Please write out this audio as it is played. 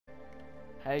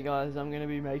Hey guys, I'm going to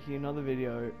be making another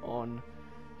video on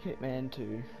Hitman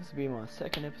 2. This will be my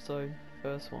second episode,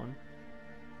 first one.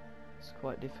 It's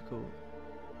quite difficult.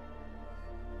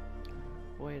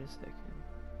 Wait a second.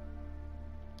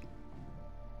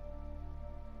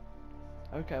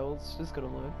 Okay, well it's just gotta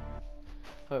load.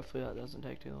 Hopefully that doesn't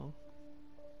take too long.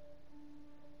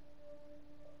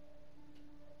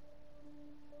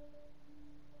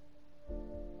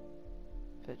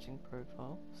 Fetching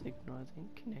profile, synchronizing,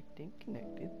 connecting,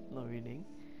 connected, loading.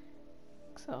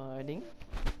 Exciting.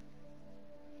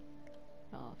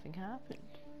 Nothing happened.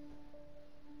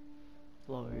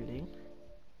 Loading.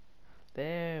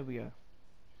 There we go.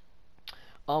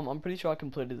 I'm pretty sure I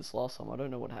completed this last time. I don't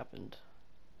know what happened.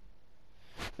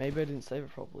 Maybe I didn't save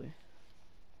it properly.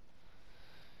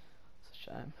 It's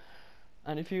a shame.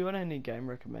 And if you got any game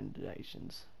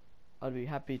recommendations, I'd be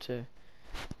happy to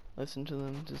listen to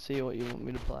them to see what you want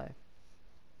me to play.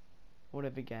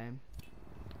 Whatever game.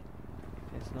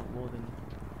 If it's not more than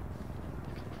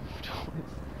 $4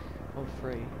 or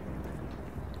free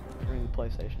during the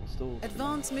PlayStation Store.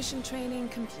 Advanced mission training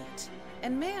complete.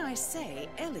 And may I say,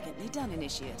 elegantly done,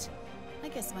 Initiate. I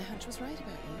guess my hunch was right about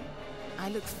you. I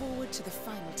look forward to the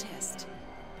final test.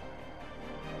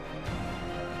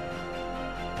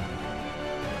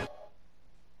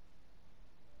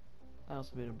 That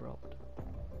was a bit abrupt.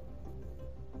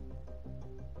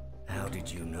 How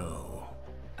did you know?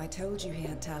 I told you he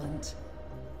had talent.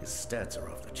 His stats are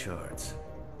off the charts.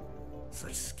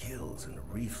 Such skills and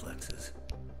reflexes.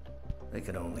 They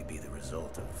can only be the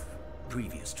result of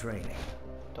previous training.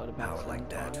 Power like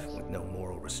that, with no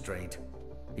moral restraint,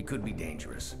 he could be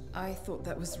dangerous. I thought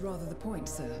that was rather the point,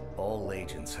 sir. All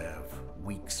agents have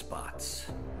weak spots,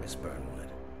 Miss Burnwood.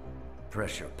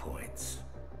 Pressure points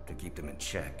to keep them in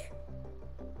check.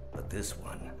 But this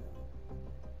one...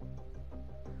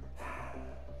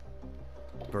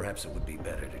 Perhaps it would be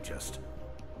better to just...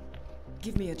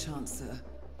 Give me a chance, sir.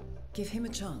 Give him a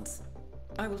chance.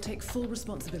 I will take full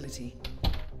responsibility.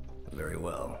 Very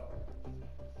well.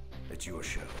 It's your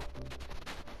show.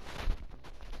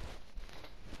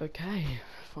 Okay,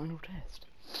 final test.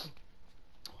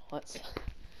 Let's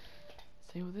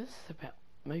see what this is about.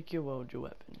 Make your world your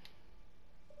weapon.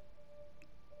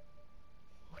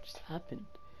 What just happened?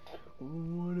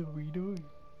 What are we doing?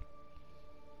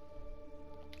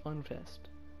 Final test.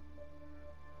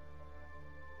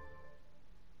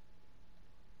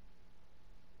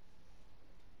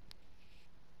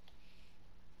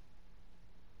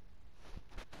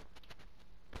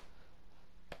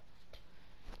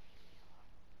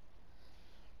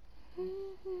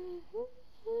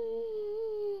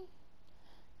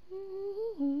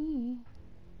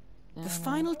 The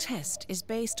final test is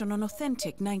based on an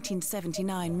authentic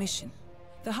 1979 mission.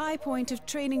 The high point of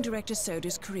training director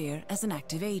Soda's career as an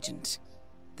active agent.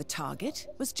 The target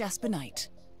was Jasper Knight,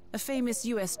 a famous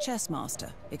US chess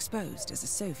master exposed as a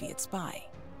Soviet spy.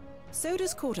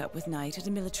 Soda's caught up with Knight at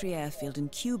a military airfield in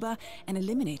Cuba and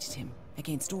eliminated him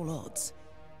against all odds.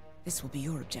 This will be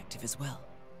your objective as well.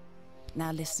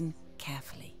 Now listen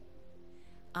carefully.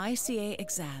 ICA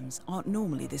exams aren't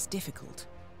normally this difficult.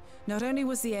 Not only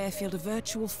was the airfield a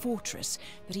virtual fortress,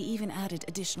 but he even added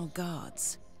additional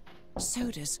guards.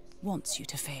 Sodas wants you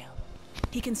to fail.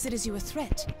 He considers you a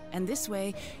threat, and this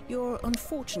way, your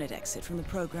unfortunate exit from the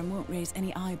program won't raise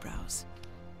any eyebrows.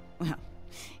 Well,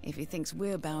 if he thinks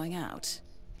we're bowing out,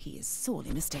 he is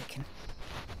sorely mistaken.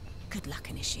 Good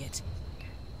luck, Initiate.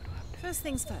 First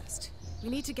things first, we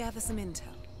need to gather some intel.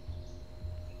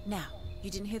 Now,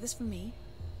 you didn't hear this from me,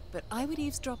 but I would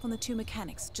eavesdrop on the two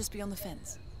mechanics just beyond the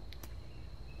fence.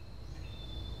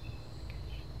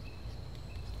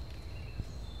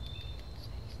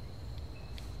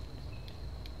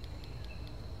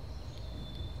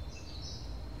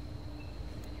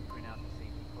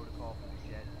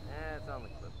 It's on the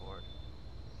clipboard.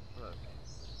 Look,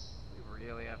 we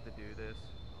really have to do this,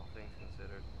 all things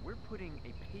considered. We're putting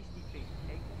a pasty-faced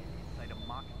egg inside a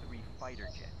Mach 3 fighter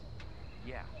jet.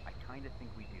 Yeah, I kinda think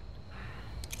we do.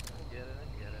 I get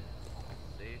it.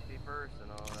 Safety first and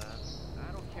all that.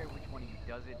 I don't care which one of you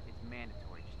does it, it's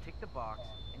mandatory. Just tick the box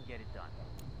and get it done.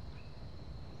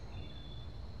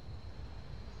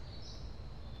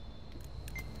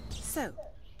 So,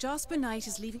 Jasper Knight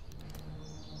is leaving...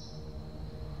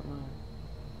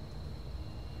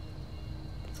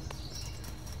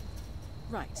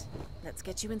 Right, let's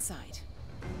get you inside.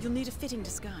 You'll need a fitting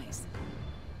disguise.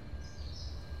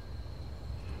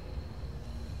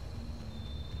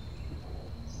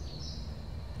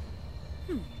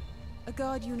 A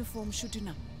guard uniform should do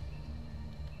nothing.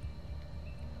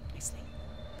 Nicely.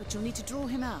 But you'll need to draw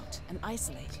him out and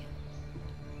isolate him.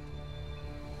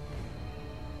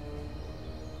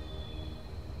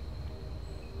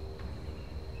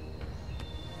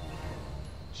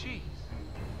 Jeez.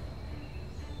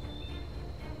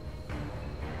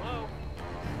 Hello?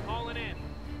 Calling in.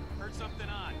 Heard something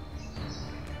odd.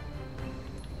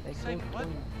 Say what?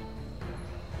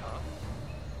 Huh?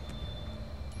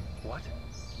 What?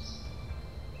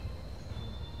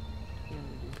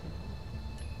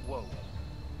 Whoa.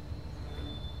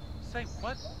 Say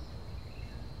what?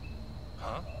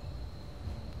 Huh?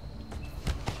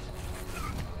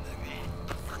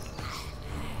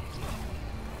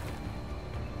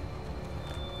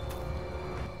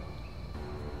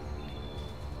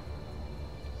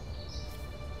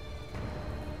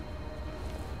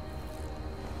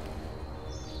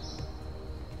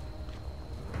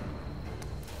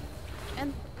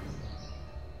 And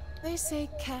they say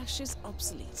cash is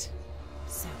obsolete.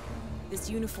 So, this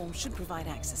uniform should provide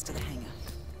access to the hangar.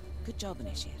 Good job,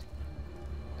 Initiate.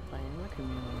 I am a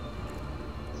community.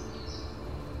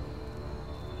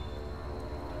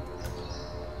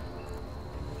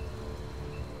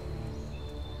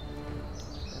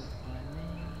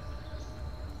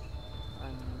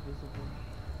 I'm invisible.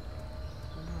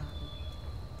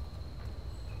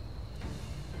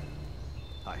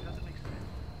 Hi. It doesn't make sense.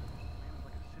 It's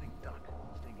like a sitting duck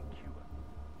staying in Cuba.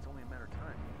 It's only a matter of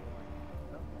time.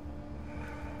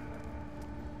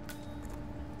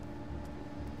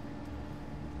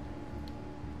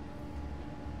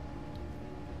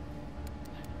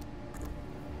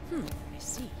 I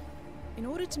see. In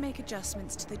order to make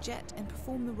adjustments to the jet and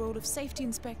perform the role of safety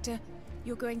inspector,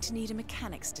 you're going to need a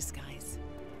mechanic's disguise.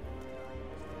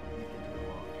 Into the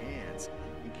wrong hands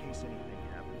in case anything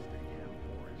happens to him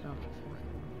or his girlfriend.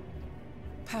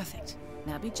 Perfect.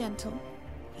 Now be gentle.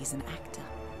 He's an actor.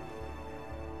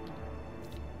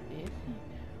 Is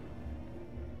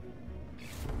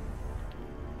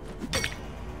he?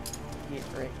 Get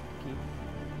right. Keep.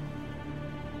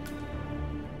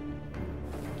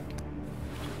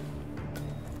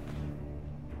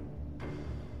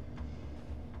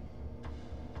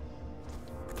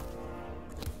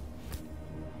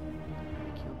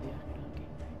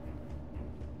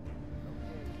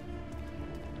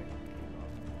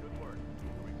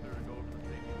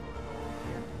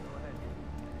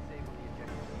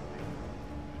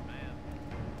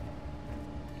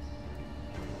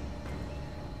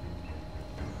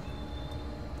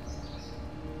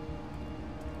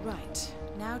 Right.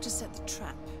 Now to set the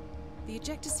trap. The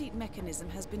ejector seat mechanism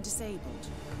has been disabled.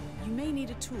 You may need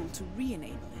a tool to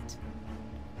re-enable it.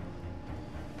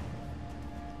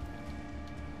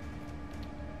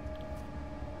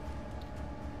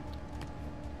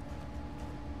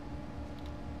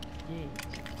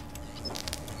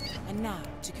 And now,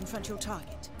 to confront your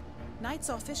target. Knight's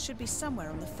office should be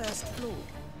somewhere on the first floor.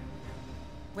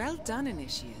 Well done,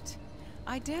 Initiate.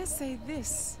 I dare say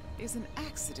this is an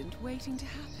accident waiting to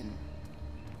happen.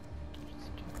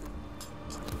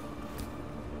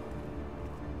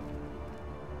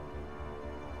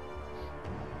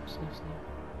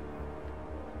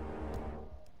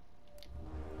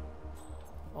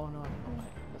 Oh no, oh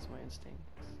wait, that's my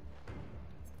instincts.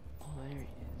 Oh, there he is.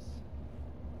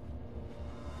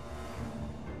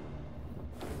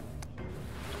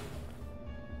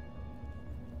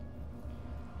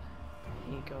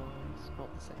 He goes, not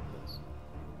the same as.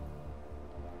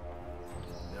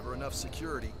 Never enough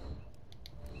security.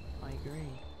 I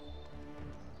agree.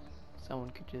 Someone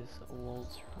could just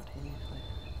waltz right in if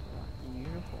they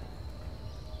uniform.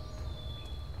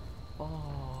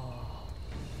 Oh,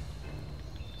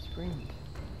 sprint.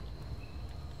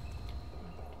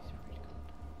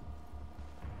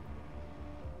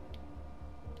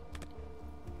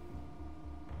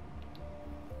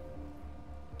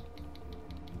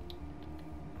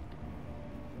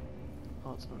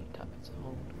 Oh, it's not a tap, it's a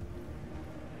hold.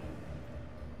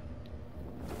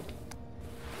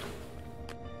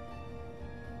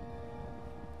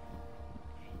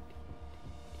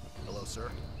 Hello,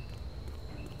 sir.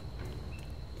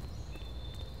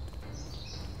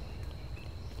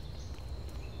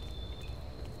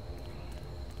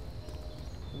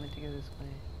 I'm meant to go this way.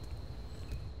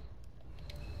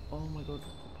 Oh my god, the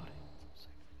buttons. I'm so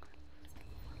good.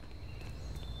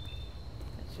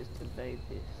 Let's just evade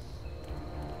this.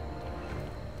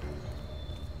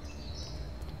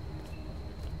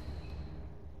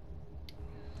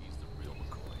 He's the real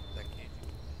McCoy. That can't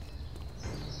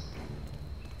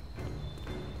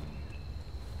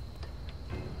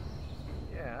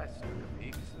Yeah, I took a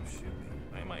peek, so shoot me.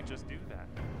 I might just do that.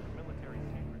 Military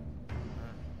secrets.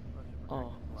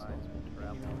 Oh, someone's been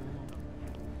traveling.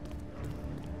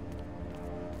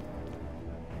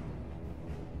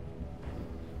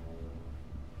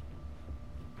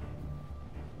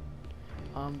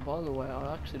 By the way,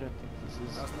 I actually don't think this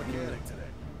is. How's the mechanic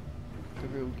today? the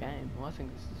real game. Well, I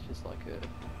think this is just like a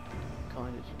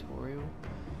kind of tutorial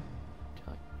to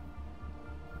like,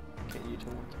 get you to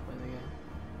want to play the game.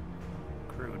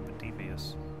 Crude but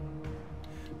devious.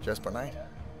 Jasper Knight,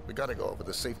 we gotta go over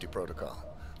the safety protocol.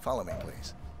 Follow me,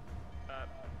 please.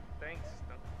 Thanks.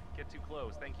 Don't get too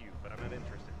close, thank you, but I'm not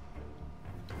interested.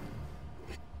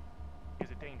 Is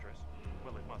it dangerous?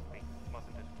 Well, it must be,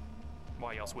 mustn't it?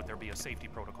 Why else would there be a safety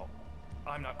protocol?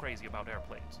 I'm not crazy about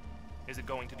airplanes. Is it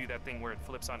going to do that thing where it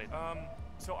flips on it?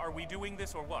 So are we doing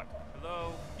this or what?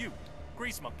 Hello? You,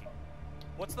 Grease Monkey.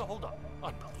 What's the holdup?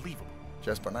 Unbelievable.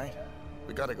 Jasper Knight,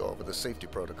 we gotta go over the safety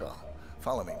protocol.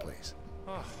 Follow me, please.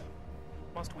 Ugh.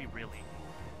 Must we really?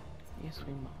 Yes,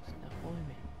 we must. Now follow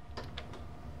me.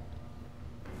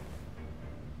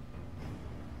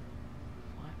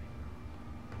 Follow me.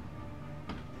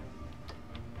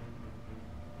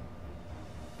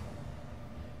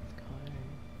 Let's go.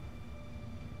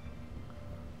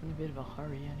 I'm in a bit of a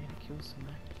hurry. I need to kill some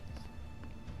actors.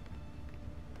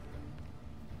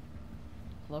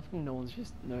 I love when no one's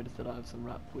just noticed that I have some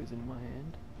rat poison in my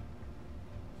hand.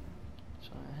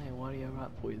 So, hey, why do you have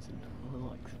rat poison? I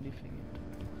like sniffing it.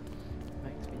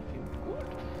 Makes me feel good.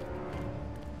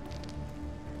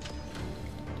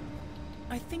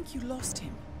 I think you lost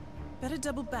him. Better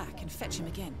double back and fetch him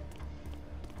again.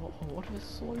 Oh, what a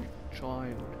slow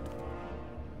child.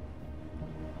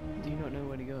 Do you not know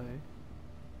where to go?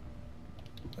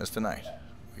 Mr. Knight,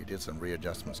 we did some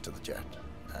readjustments to the jet,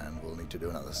 and we'll need to do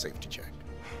another safety check.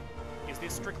 Is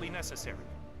this strictly necessary?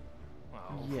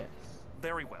 Well, Yes.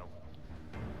 very well.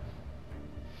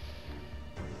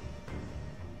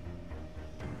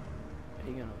 Are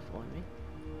you gonna follow me?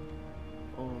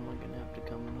 Or am I gonna have to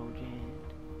come and hold your hand?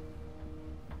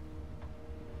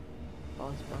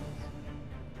 Buzz, buzz.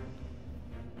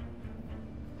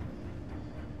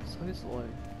 So slow.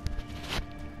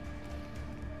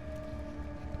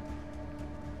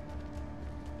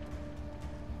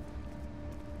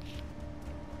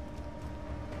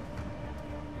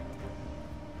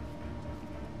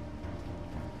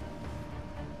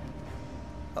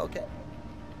 Okay.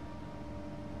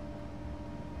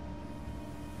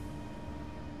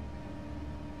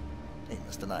 Hey,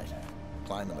 Mr. Knight,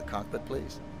 climb in the cockpit,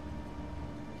 please.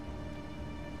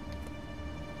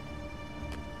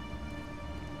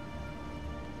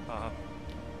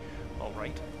 All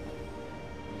right.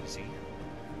 Easy.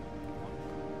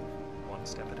 One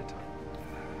step at a time.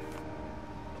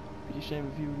 It'd be a shame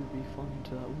if you would be fun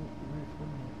to that roof,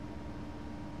 wouldn't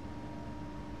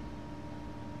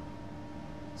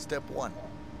it? Step 1.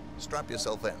 Strap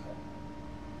yourself in.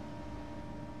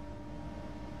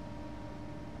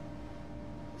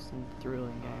 Some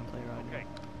thrilling gameplay right Okay.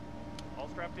 All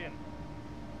strapped in.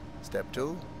 Step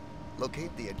 2.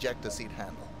 Locate the ejector seat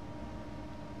handle.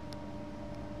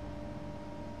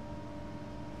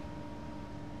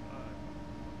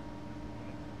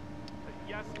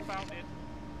 Yes, found it.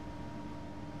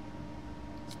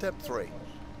 Step 3.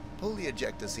 Pull the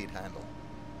ejector seat handle.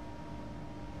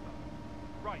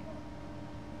 Right.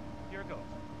 Here goes.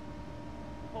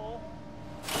 Pull.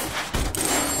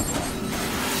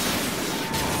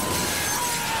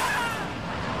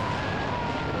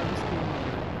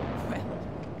 Well,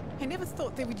 I never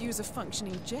thought they would use a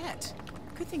functioning jet.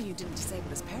 Good thing you didn't disable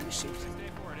his parachute. Stay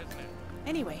for it, isn't it?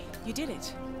 Anyway, you did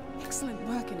it. Excellent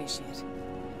work, Initiate.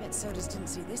 I bet Sodas didn't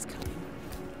see this coming.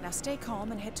 Now stay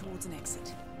calm and head towards an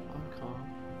exit. I'm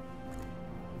calm.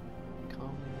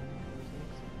 Calm.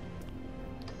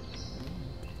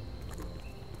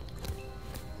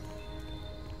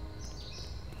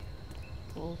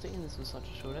 Well, seeing this was such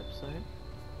a short episode,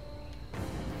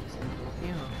 just end it off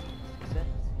here. Success.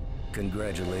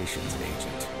 Congratulations,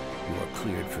 Agent. You are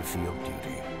cleared for field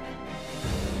duty.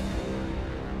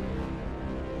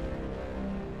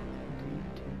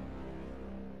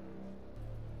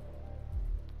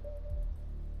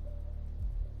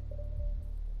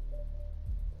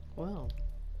 Well,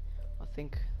 I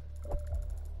think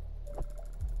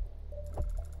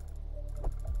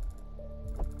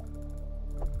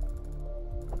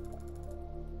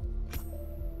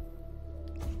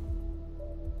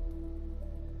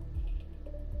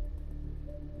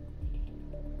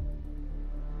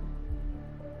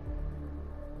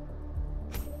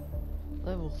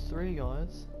level 3,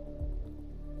 guys.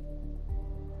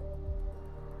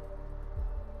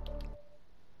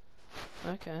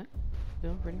 Okay,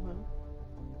 doing pretty well.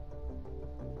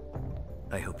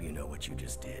 I hope you know what you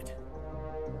just did.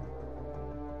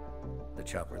 The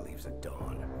chopper leaves at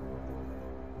dawn.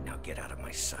 Now get out of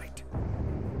my sight.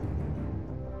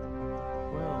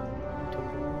 Well, we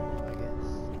took it all, I guess.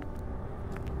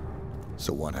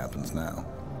 So what happens now?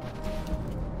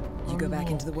 You go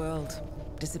back into the world.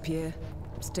 Disappear,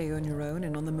 stay on your own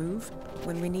and on the move.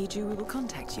 When we need you, we will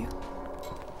contact you.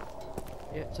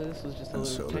 Yeah, so this was just a And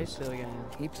little so taste of the game.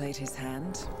 He played his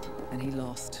hand, and he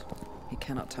lost. He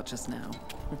cannot touch us now.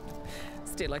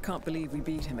 Still, I can't believe we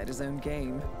beat him at his own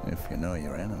game. If you know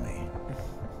your enemy.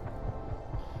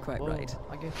 Quite Well, right.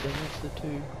 I guess then it's the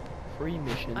 2 free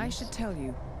missions. I should tell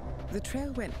you, the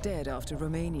trail went dead after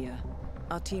Romania.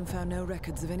 Our team found no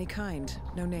records of any kind.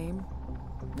 No name,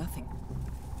 nothing.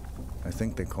 I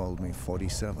think they called me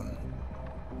 47.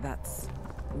 That's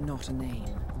not a name.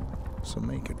 So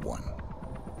make it one.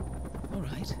 All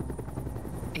right.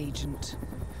 Agent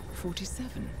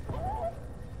 47.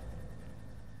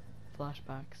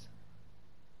 Flashbacks.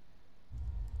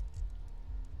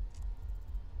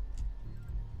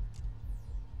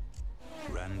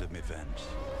 Random events.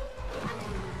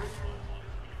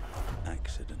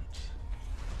 Accidents.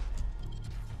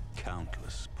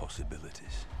 Countless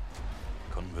possibilities.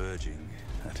 Converging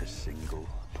at a single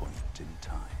point in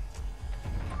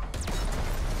time.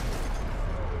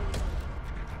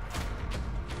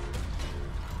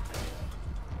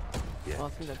 Yet, Well, I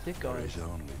think that's it, there guys. is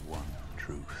only one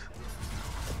truth.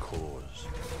 A cause.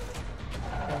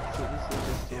 That's it, this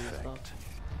is just all the Effect.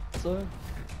 stuff. So,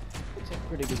 it's a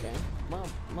pretty good game.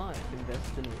 Might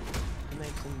invest in it to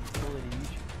make some quality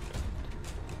YouTube content.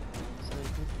 So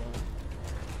goodbye.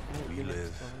 We Maybe next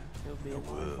live time it'll be in a a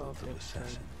world Minecraft of episode.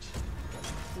 assassins.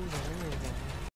 This is the only one.